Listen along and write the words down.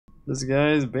This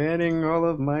guy's banning all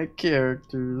of my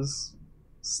characters.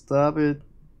 Stop it.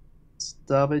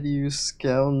 Stop it, you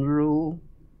scoundrel.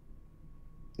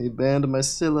 He banned my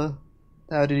Scylla.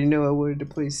 How did he know I wanted to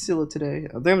play Scylla today?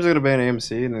 I think I'm just gonna ban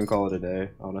AMC and then call it a day,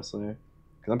 honestly.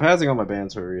 Because I'm passing on my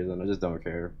bans for a reason. I just don't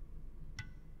care.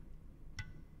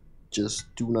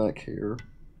 Just do not care. I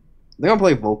think I'm gonna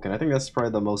play Vulcan. I think that's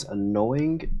probably the most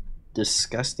annoying,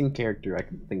 disgusting character I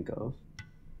can think of.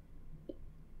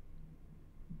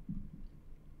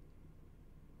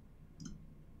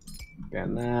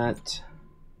 Ban that.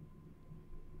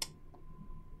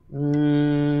 I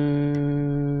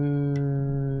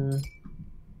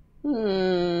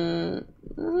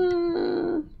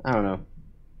don't know.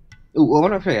 Ooh, I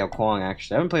want to play Al Kuang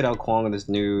actually. I haven't played Al Kuang in this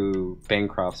new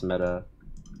Bancroft's meta.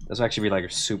 This will actually be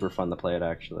like super fun to play it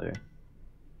actually.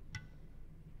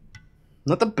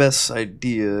 Not the best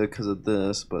idea because of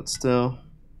this, but still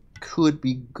could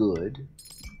be good.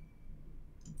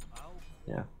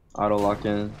 Yeah, auto lock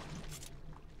in.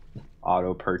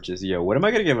 Auto purchase. Yo, what am I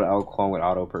gonna give an Al Kuang with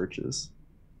auto purchase?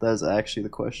 That is actually the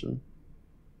question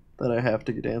that I have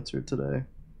to get answered today.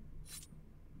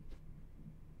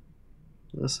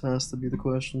 This has to be the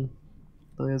question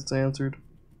that gets answered.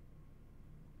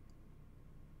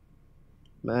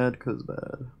 Mad cause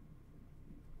bad.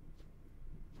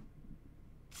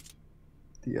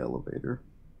 The elevator.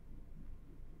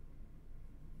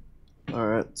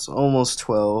 Alright, it's almost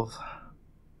 12.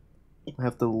 I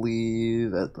have to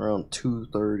leave at around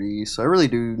 2:30, so I really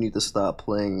do need to stop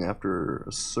playing after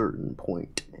a certain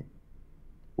point.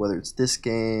 Whether it's this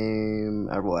game,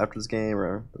 well, after this game,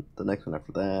 or the next one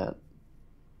after that.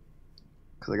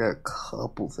 Because I got a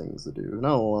couple things to do.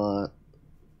 Not a lot.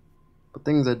 But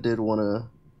things I did want to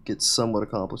get somewhat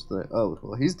accomplished today. Oh,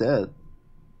 well, he's dead.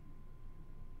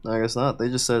 I guess not. They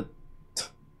just said...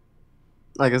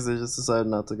 I guess they just decided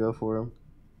not to go for him.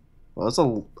 Well, it's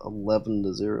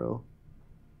 11-0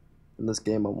 in this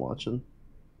game I'm watching.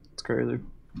 It's crazy.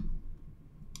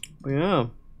 But yeah,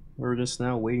 we're just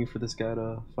now waiting for this guy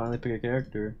to finally pick a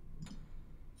character.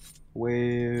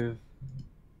 Wave,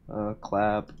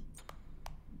 clap.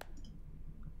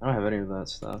 I don't have any of that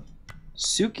stuff.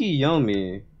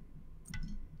 Tsukuyomi.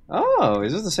 Oh,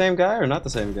 is this the same guy or not the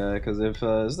same guy? Because if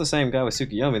this is the same guy with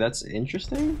Tsukuyomi, that's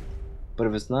interesting. But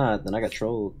if it's not, then I got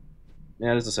trolled.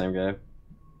 Yeah, it is the same guy.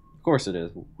 Of course it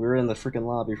is. We were in the freaking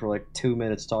lobby for like 2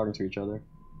 minutes talking to each other.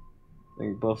 I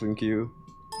think both in queue.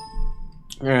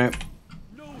 Alright.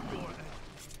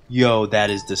 Yo,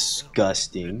 that is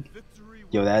disgusting.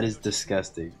 Yo, that is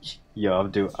disgusting.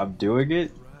 Yo, I'm doing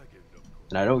it,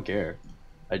 and I don't care.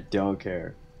 I don't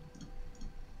care.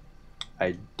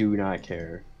 I do not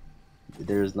care.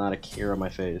 There is not a care on my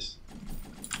face.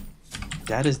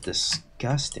 That is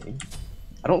disgusting.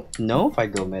 I don't know if I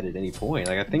go med at any point.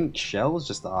 Like, I think shell is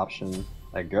just the option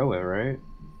I go with, right?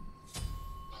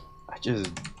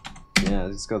 Yeah,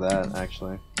 let's go that,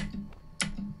 actually.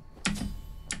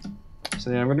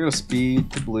 So yeah, I'm gonna go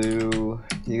speed to blue.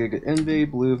 You can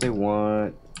invade blue if they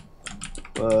want,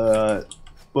 but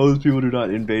most people do not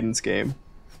invade in this game.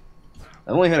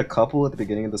 I only had a couple at the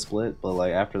beginning of the split, but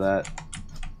like after that,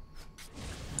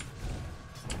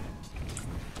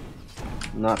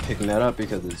 I'm not picking that up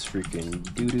because it's freaking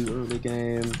doo-doo early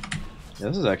game. Yeah,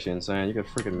 this is actually insane. You got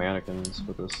freaking mannequins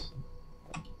with this.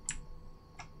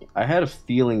 I had a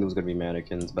feeling it was gonna be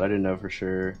mannequins, but I didn't know for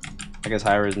sure. I guess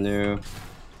Hyra's new.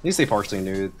 At least they partially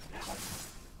knew.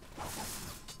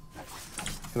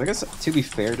 I guess to be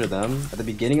fair to them, at the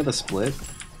beginning of the split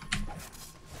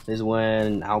is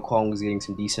when Al Kuang was getting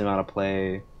some decent amount of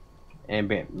play, and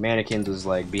mannequins was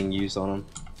like being used on him.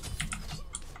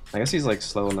 I guess he's like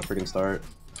slow on the freaking start.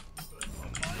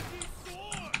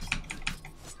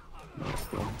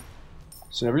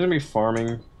 So everyone's gonna be farming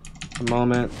at the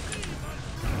moment.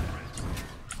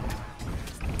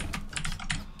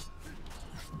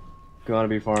 Gonna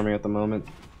be farming at the moment.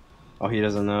 Oh, he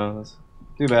doesn't know. That's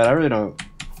too bad. I really don't.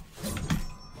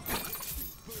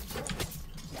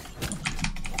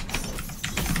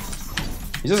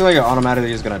 He's just like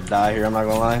automatically just gonna die here. I'm not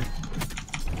gonna lie.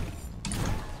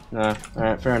 Nah. All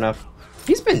right. Fair enough.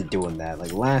 He's been doing that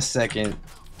like last second,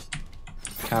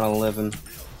 kind of living.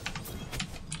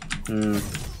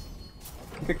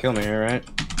 He could kill me here, right?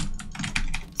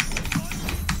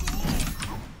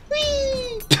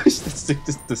 This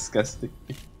is disgusting.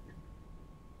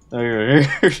 Oh, you're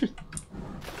here.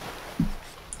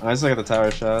 I just got the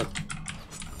tower shot.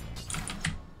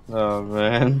 Oh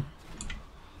man.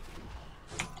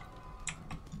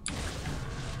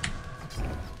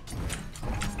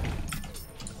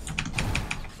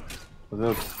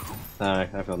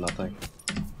 Alright, I feel nothing.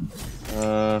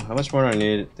 How much more do I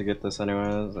need to get this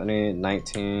anyways? I need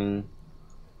 19.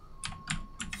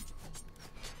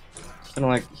 Gonna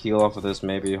like heal off of this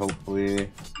maybe, hopefully.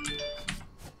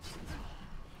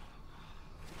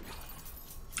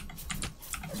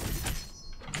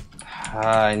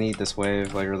 I need this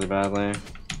wave like really badly.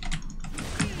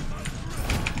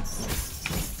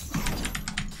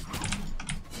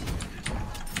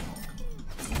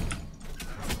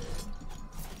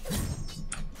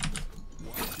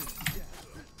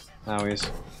 Owies.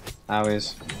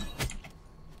 Owies.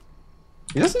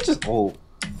 He doesn't just ult.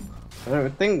 I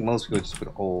think most people just put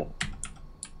ult.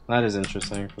 That is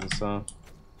interesting for the song.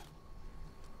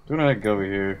 Do I go over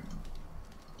here?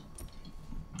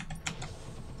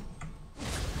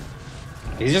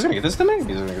 He's just gonna get this to me?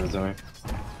 He's just gonna give it to me.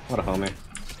 What a homie.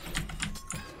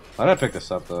 Why did I pick this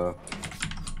up though?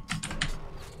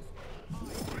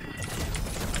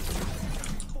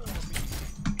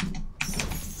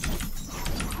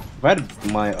 If I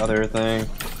had my other thing,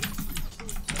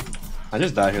 I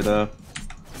just died here though.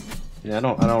 Yeah, I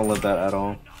don't live that at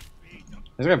all.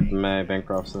 He's got my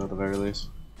Bancrofts though, at the very least.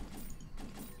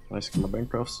 Nice, get my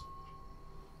Bancrofts.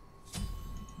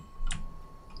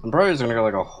 I'm probably just gonna go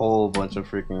like a whole bunch of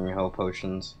freaking hell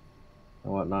potions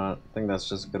and whatnot. I think that's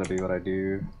just gonna be what I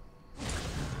do.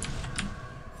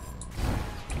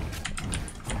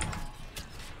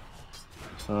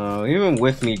 So even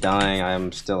with me dying, I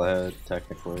am still ahead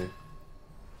technically.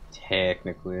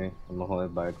 Technically, I'm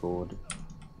ahead by gold.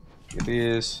 Get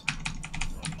these.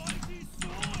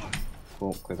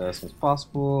 Cool, clear that as soon as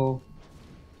possible.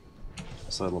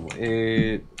 So level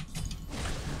 8.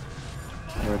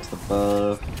 Where's the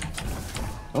buff?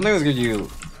 I don't think it was good you.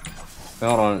 Wait,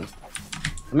 hold on.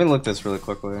 Let me look this really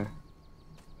quickly.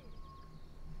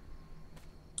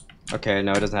 Okay,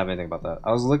 no, it doesn't have anything about that.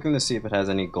 I was looking to see if it has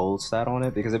any gold stat on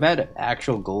it, because if it had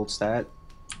actual gold stat,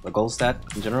 the gold stat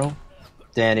in general,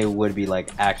 then it would be like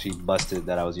actually busted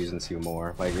that I was using 2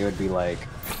 more. Like it would be like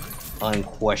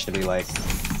unquestionably like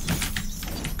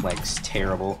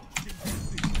terrible.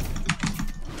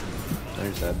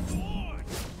 There's that.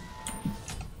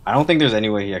 I don't think there's any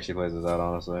way he actually plays this out,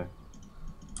 honestly.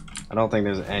 I don't think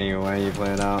there's any way you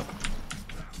play it out.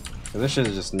 This shit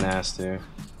is just nasty.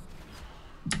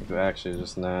 It's actually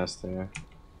just nasty.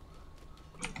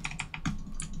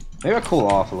 Maybe I'll cool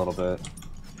off a little bit.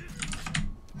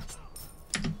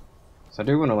 So I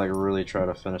do want to like really try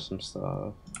to finish some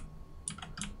stuff.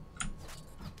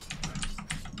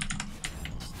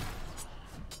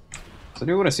 So I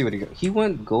do want to see what he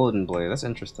went Golden Blade. That's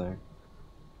interesting.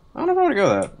 I don't know if I want to go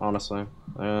that, honestly.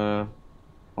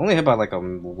 Only hit by like a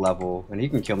level, and he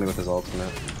can kill me with his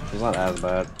ultimate. He's not as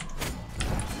bad.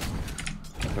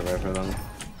 Go right for them.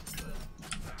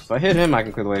 If I hit him, I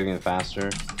can clear the wave even faster.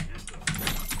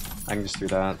 I can just do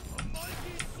that.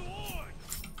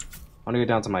 I want to get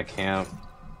down to my camp.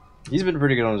 He's been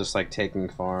pretty good on just like taking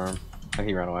farm. Oh,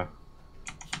 he ran away.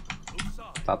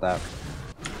 Thought that.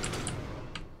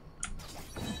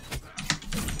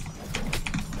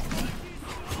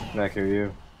 Back here,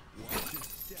 you.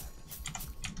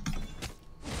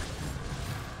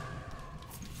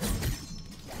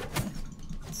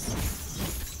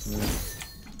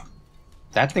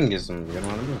 That thing is some good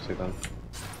one. I'm gonna see them.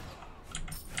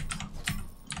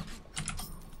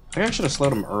 I think I should have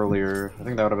slowed him earlier. I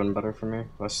think that would have been better for me.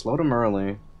 If I slowed him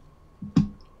early.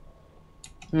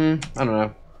 I don't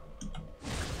know.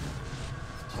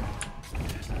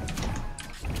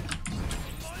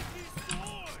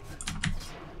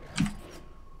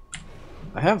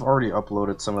 I have already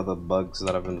uploaded some of the bugs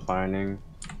that I've been finding.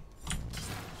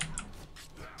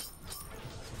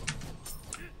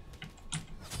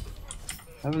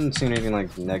 I haven't seen anything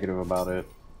like negative about it.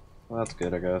 Well, that's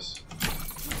good, I guess.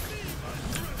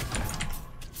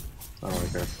 I don't really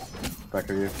care. Back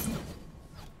to you.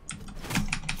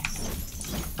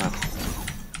 Ah.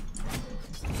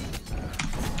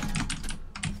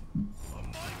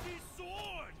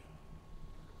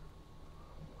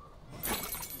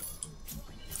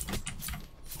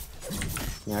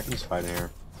 Yeah, I can just fight in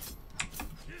here.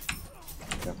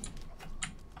 Okay.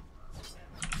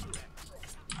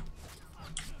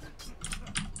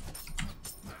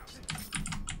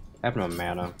 I have no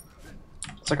mana.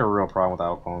 It's like a real problem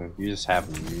with Kuang. You just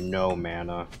have no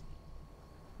mana.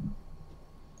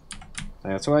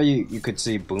 Yeah, that's why you could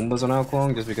see Boombas on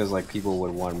Kuang, just because like people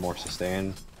would want more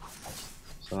sustain.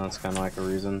 So that's kind of like a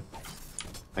reason.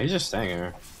 Oh, he's just staying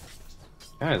here.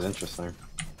 That is interesting.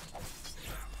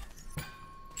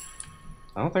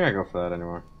 I don't think I go for that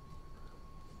anymore.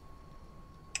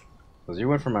 Because you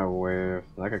went for my wave,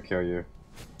 and I could kill you.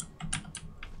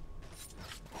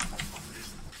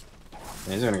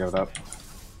 Yeah, he's gonna go with that.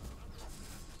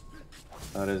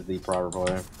 That is the proper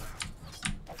play.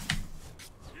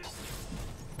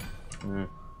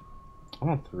 I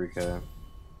want 3K.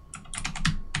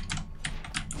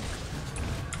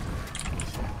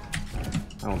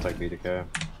 I don't take B2K.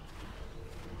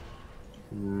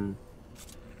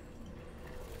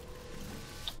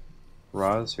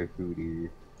 Roz or Hootie?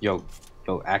 Yo,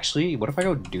 actually, what if I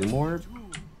go Doom Orb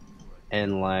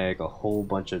and like a whole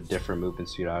bunch of different movement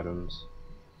speed items,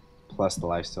 plus the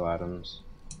lifesteal items?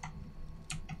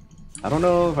 I don't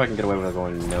know if I can get away with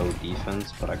going no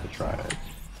defense, but I could try it.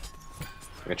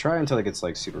 I could try until it gets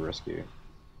like super risky,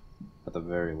 at the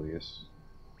very least.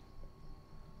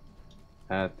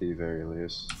 At the very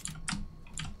least.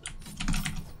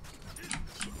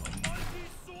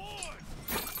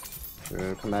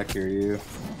 Dude, come back here, you.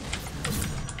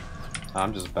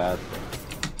 I'm just bad.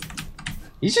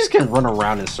 He just can run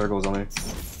around in circles on me.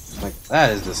 Like,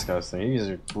 that is disgusting. He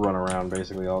just run around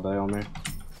basically all day on me.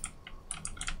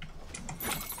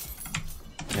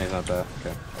 Yeah, he's not that.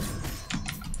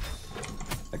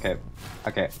 Okay.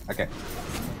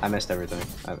 I missed everything.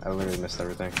 I literally missed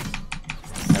everything.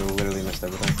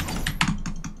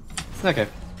 Okay.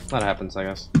 That happens, I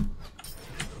guess.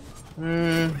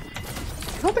 I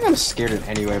don't think I'm scared in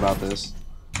any way about this.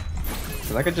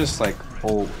 Because I could just, like,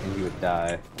 ult and he would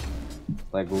die.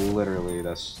 Like, literally,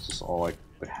 that's just all I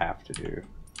would have to do.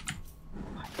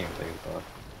 I can't think of that.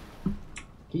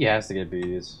 He has to get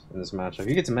bees in this matchup.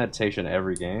 He gets meditation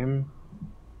every game,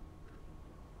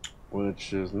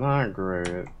 which is not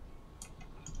great.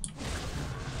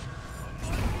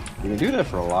 You can do that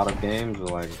for a lot of games,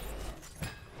 but like,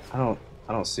 I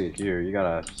don't see it here. You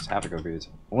gotta just have to go bees.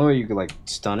 Only way you could like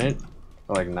stun it,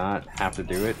 or like not have to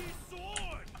do it.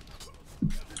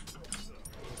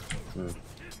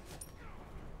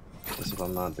 Guess if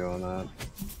I'm not doing that,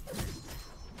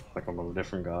 like I'm a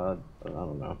different god, but I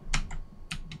don't know.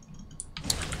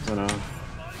 I don't know.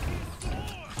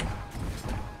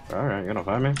 Alright, you gonna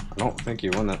fight me? I don't think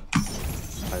you won that.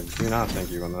 I do not think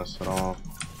you won this at all.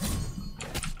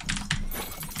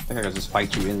 I think I could just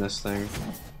fight you in this thing.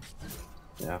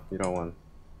 Yeah, you don't win.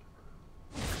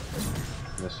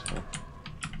 This one.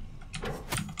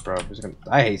 Bro, who's gonna...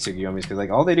 I hate Tsukuyomis because like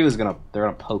all they do is they're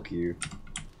gonna poke you.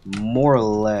 More or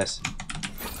less.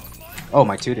 Oh,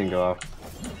 my 2 didn't go off.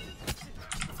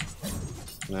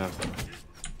 No.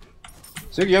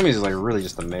 Tsukuyomi is like really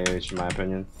just a mage in my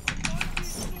opinion.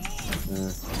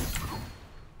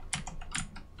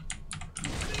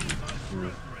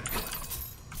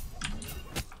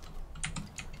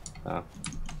 Oh.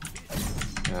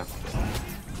 Yeah.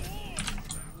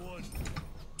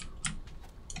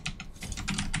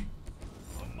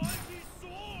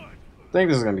 I think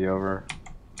this is gonna be over.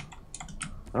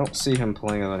 I don't see him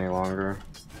playing it any longer.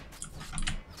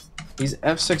 He's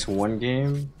F6 one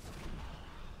game.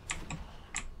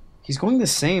 He's going the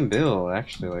same build,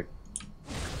 actually. Like,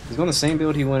 he's going the same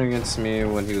build he went against me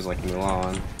when he was like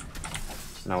Mulan,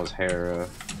 and I was Hera.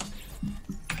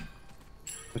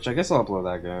 Which I guess I'll upload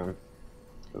that game.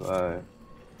 Cause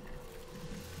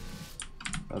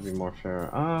that'd be more fair.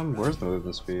 Where's the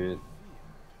movement speed?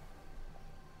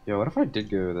 Yo, what if I did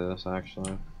go with this,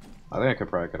 actually? I think I could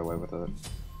probably get away with it.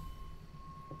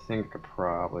 I think I could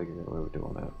probably get away with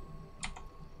doing it.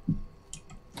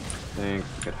 I think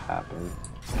it could happen.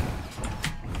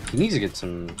 He needs to get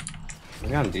some... Is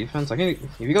he on defense? I think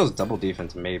if he goes double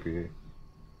defense, maybe.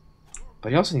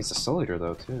 But he also needs a soldier,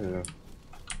 though, too.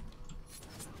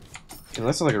 Yeah,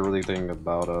 that's like a really thing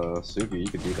about Sugi. You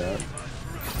could do that.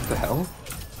 What the hell?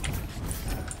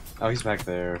 Oh, he's back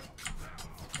there.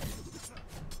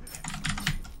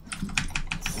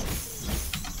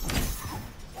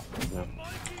 Yeah.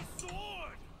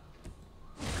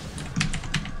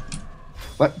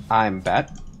 But I'm bad.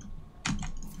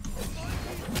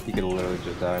 He could literally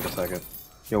just die in a second.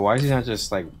 Yo, why is he not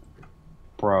just like,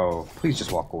 bro? Please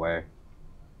just walk away.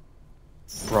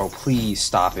 Bro, please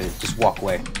stop it. Just walk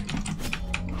away.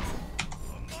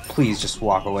 Please just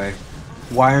walk away.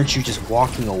 Why aren't you just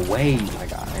walking away, my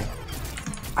guy?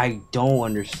 I don't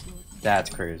understand. That's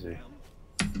crazy.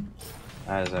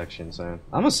 That is actually insane.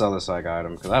 I'm gonna sell this like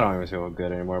item because I don't even feel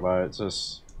good anymore about it. It's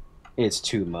just, it's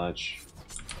too much.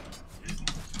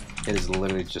 It is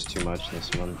literally just too much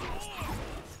this one.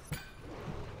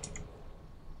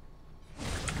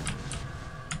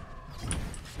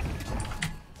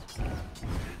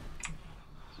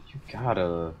 You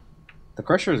gotta. The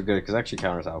Crusher is good because it actually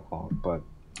counters out Kuang, but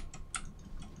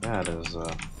yeah, it is.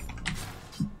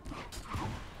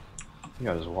 You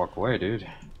gotta just walk away, dude.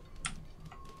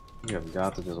 You have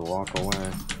got to just walk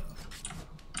away.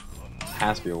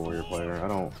 Has to be a warrior player.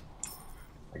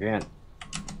 I can't.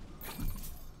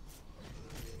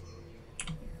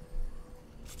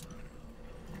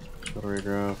 What do we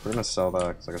go? We're gonna sell that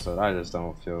because, like I said, I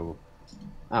don't feel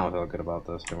good about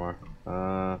this anymore.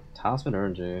 Talisman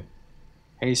Energy.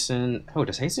 Hasten. Oh,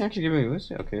 does Hasten actually give me a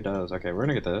boost? Okay, it does. Okay, we're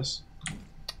gonna get this.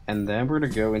 And then we're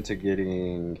gonna go into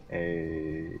getting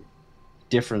a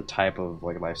different type of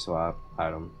like life swap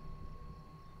item.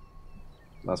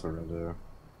 That's what we're gonna do.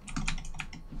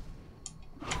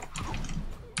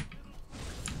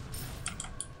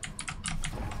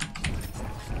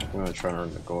 I'm gonna try and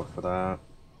earn the gold for that.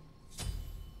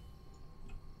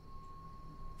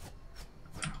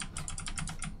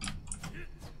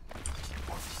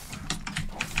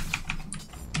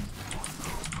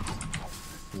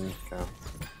 Okay.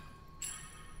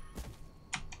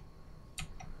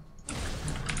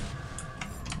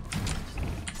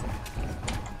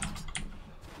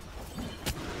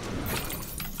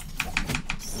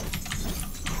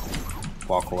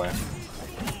 Walk away.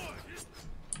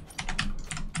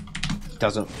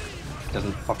 Doesn't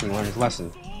fucking learn his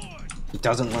lesson. He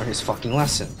doesn't learn his fucking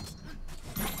lesson.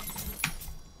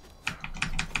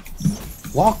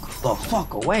 Walk the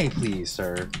fuck away, please,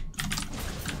 sir.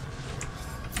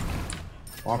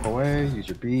 Walk away, use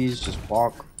your bees, just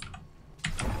walk.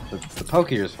 The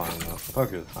poke here is fine, though. The poke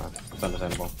here is fine. It's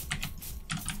understandable.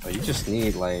 But you just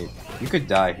need, like, you could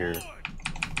die here.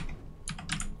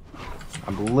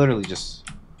 I'm literally just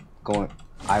going,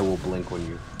 I will blink on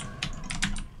you.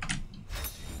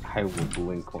 I will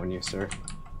blink on you, sir.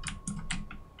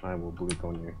 I will blink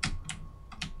on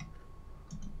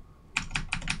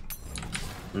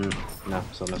you. No,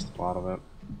 still missed the plot of it.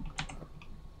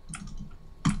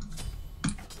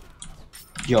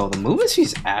 Yo, the movement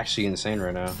speed's actually insane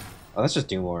right now. Oh, that's just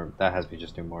Doom Orb. That has to be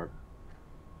just Doom Orb.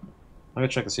 I'm gonna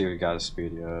check to see if we got his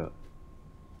speed yet. No,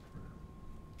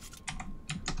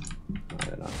 I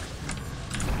did not.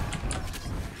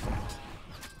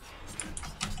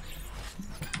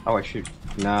 Oh, I shoot.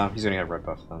 No, he's gonna have red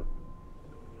buff then.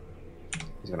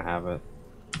 He's gonna have it.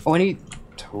 Oh, I need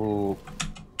to.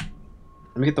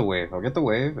 Let me get the wave. I'll get the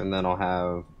wave, and then I'll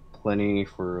have plenty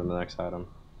for the next item.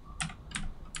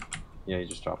 Yeah, you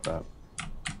just dropped that.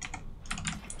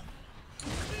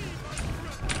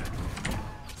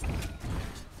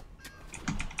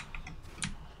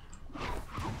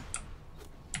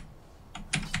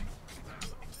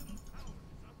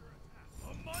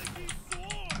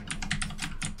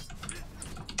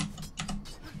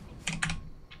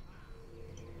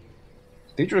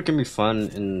 Deidre can be fun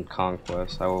in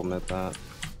Conquest, I will admit that.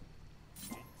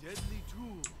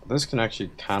 This can actually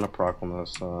kind of proc on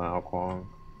this Kuang.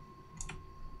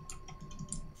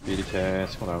 BDK,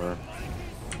 it's whatever.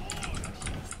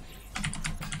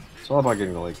 It's all about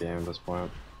getting the late game at this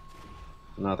point.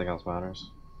 Nothing else matters.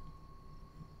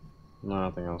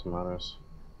 Nothing else matters.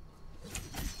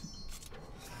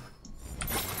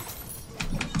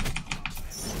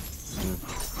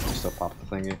 Still pop the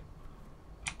thingy.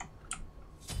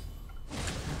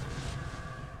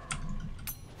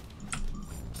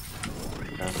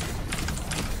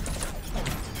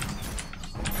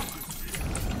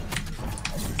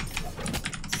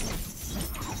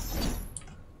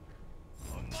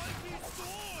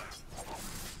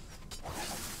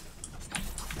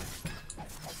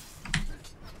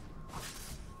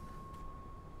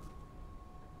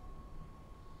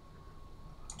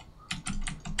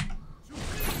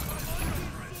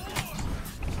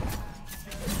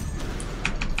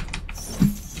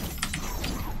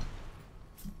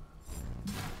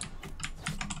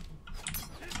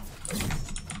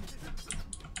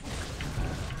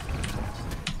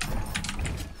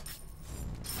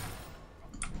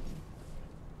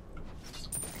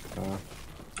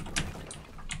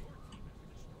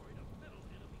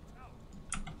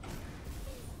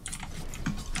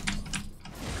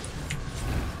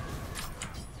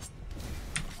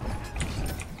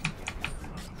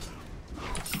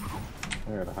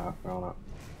 They're at a half round up.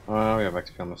 Oh, we have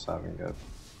XP on the 7, good.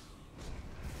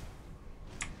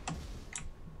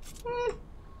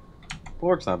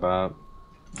 Bulwark's not bad.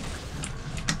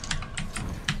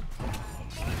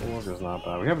 Bulwark is not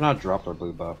bad. We have not dropped our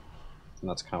blue buff, and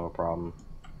that's kind of a problem.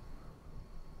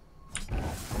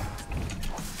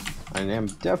 I am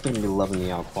definitely loving the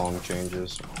Kuang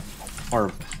changes.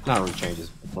 Or, not really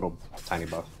changes, little tiny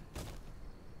buff.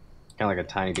 Kind of like a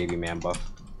tiny baby man buff.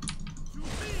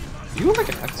 You look like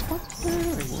an Xbox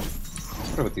player?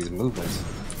 What are with these movements?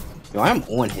 Yo, I'm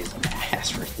on his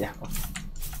ass right now.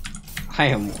 I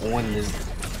am on his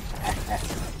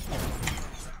ass.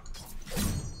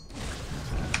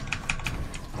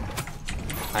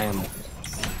 I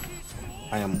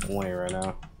am on it right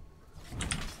now.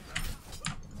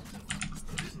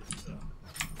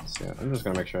 So I'm just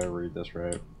gonna make sure I read this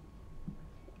right.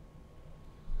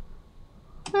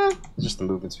 It's just the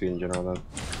movement speed in general then.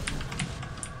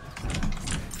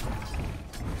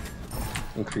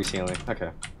 Increase healing.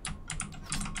 Okay.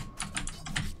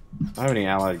 I don't have any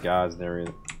allied gods there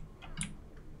either.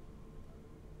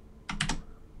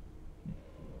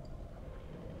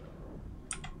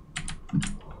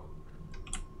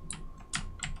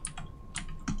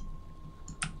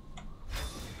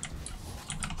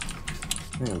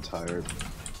 I think I'm tired.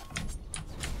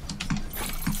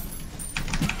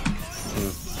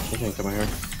 You can't come here.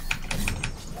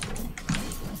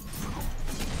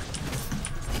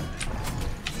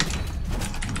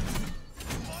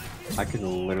 I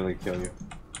can literally kill you.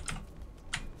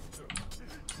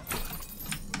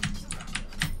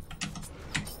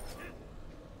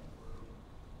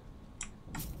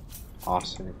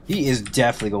 Awesome. He is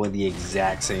definitely going the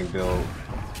exact same build.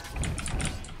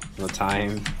 No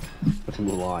time with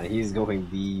Mulan. He's going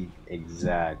the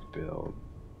exact build.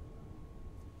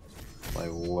 Like,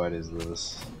 what is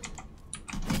this?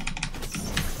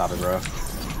 Stop it, bro.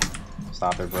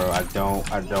 Stop it, bro. I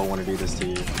don't want to do this to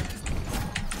you.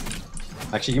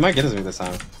 Actually, you might get us me this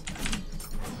time.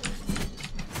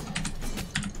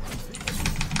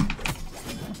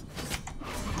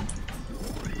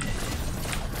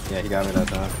 Yeah, he got me that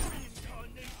time.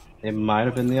 It might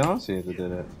have been the Aussie that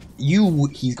did it.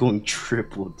 He's going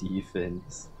triple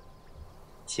defense.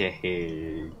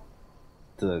 Yay.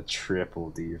 The triple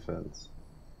defense.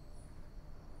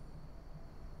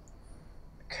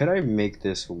 Could I make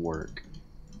this work?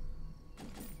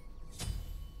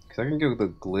 Because I can go with the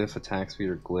glyph attack speed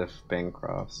or glyph bang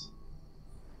cross.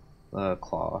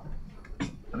 Claw.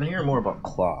 I've been hearing more about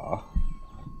claw.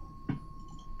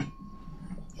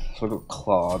 So I'll go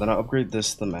claw, then I'll upgrade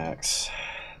this to the max.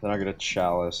 Then I'll get a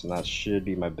chalice, and that should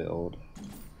be my build.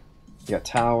 You got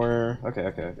tower.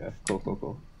 Okay.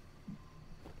 Cool.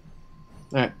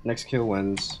 Alright, next kill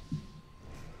wins.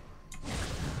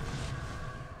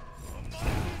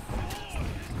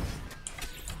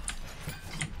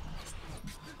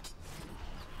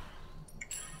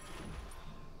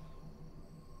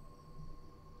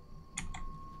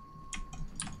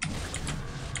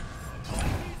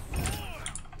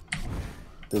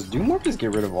 Does Doom Warp just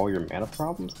get rid of all your mana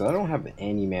problems? Because I don't have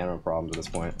any mana problems at this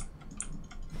point.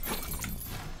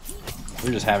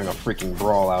 We're just having a freaking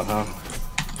brawl out, huh?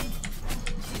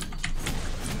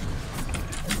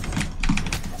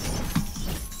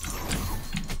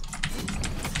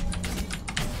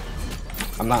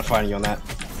 I'm not fighting you on that.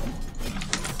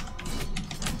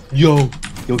 Yo,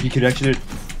 he connected it.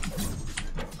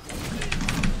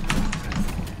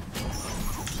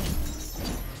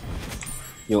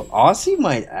 Yo, Aussie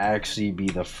might actually be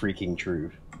the freaking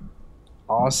truth.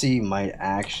 Aussie might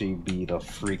actually be the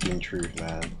freaking truth,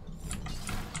 man.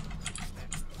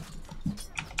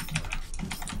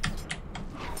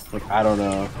 Like, I don't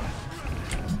know.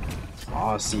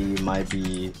 Aussie might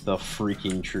be the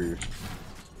freaking truth.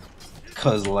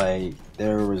 Cause, like,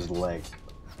 there was, like,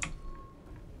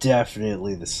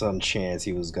 definitely some chance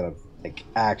he was gonna, like,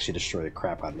 actually destroy the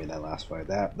crap out of me in that last fight.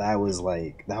 That was,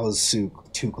 like, that was too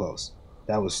close.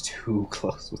 That was too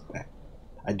close with that.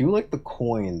 I do like the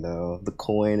coin, though. The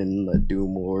coin and the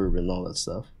Doom Orb and all that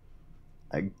stuff.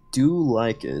 I do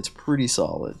like it. It's pretty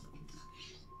solid.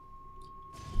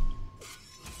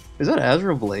 Is that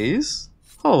Azra Blaze?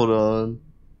 Hold on.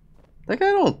 That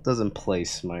guy doesn't play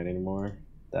Smite anymore.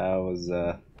 That was,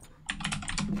 that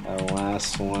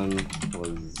last one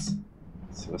was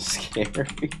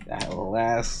scary. That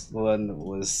last one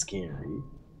was scary.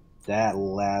 That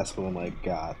last one, like,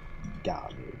 got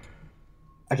me.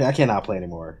 I cannot play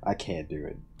anymore. I can't do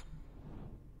it.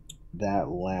 That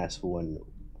last one.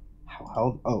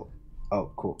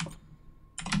 Oh, cool.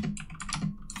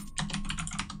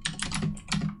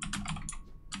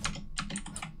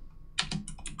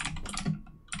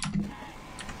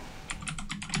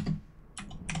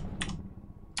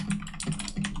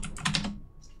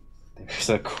 There's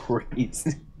a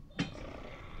crazy.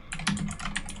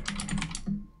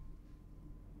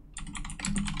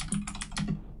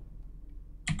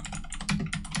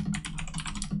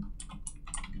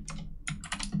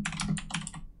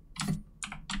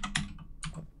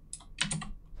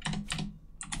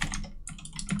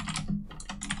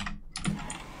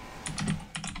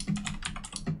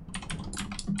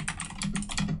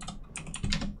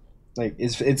 Like,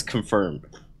 it's confirmed.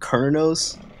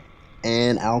 Kurnos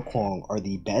and Kuang are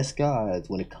the best gods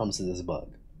when it comes to this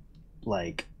bug.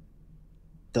 Like,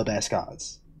 the best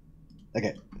gods.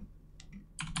 Okay.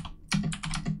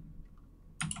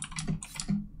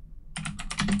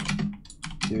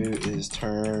 Do is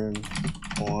turn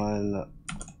on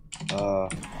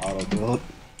auto build.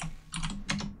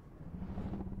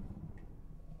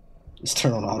 Just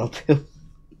turn on autopill.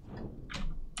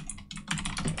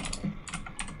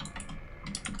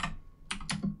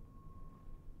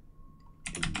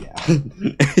 Yeah.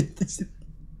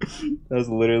 That's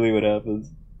literally what happens.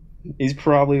 He's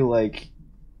probably like,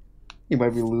 he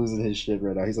might be losing his shit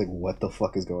right now. He's like, what the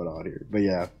fuck is going on here? But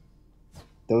yeah,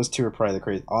 those two are probably the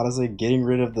crazy. Honestly, getting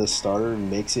rid of the starter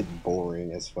makes it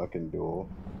boring as fucking Duel.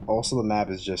 Also, the map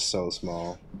is just so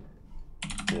small.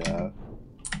 Yeah.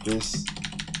 Just,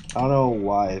 I don't know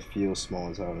why it feels small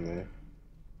as hell to me.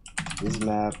 This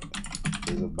map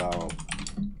is about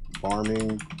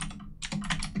farming.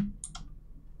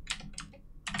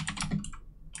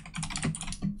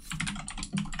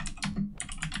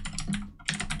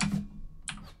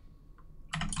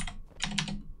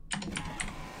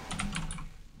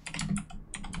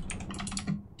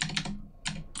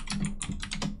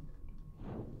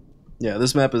 Yeah,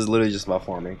 this map is literally just about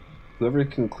farming. Whoever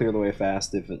can clear the way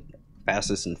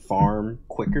fastest and farm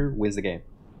quicker wins the game.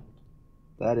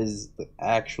 That is the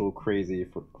actual crazy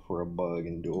for a bug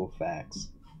in Duel. Facts.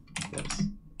 Yes.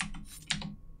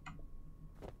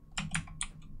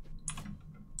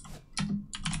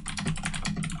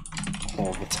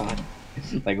 All the time.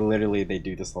 Like literally they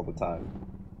do this all the time.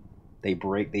 They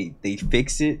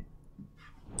fix it.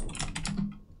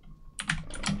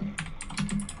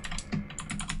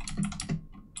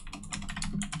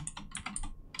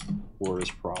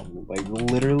 Worst problem. Like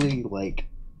literally like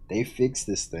they fixed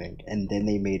this thing and then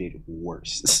they made it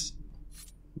worse.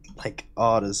 Like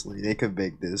honestly, they could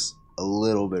make this a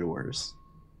little bit worse.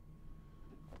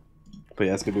 But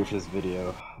yeah, that's gonna do it for this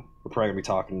video. We're probably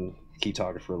gonna be keep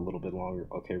talking for a little bit longer.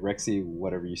 Okay, Rexy,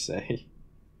 whatever you say.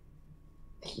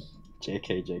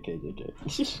 JK, JK,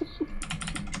 JK.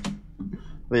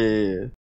 But yeah.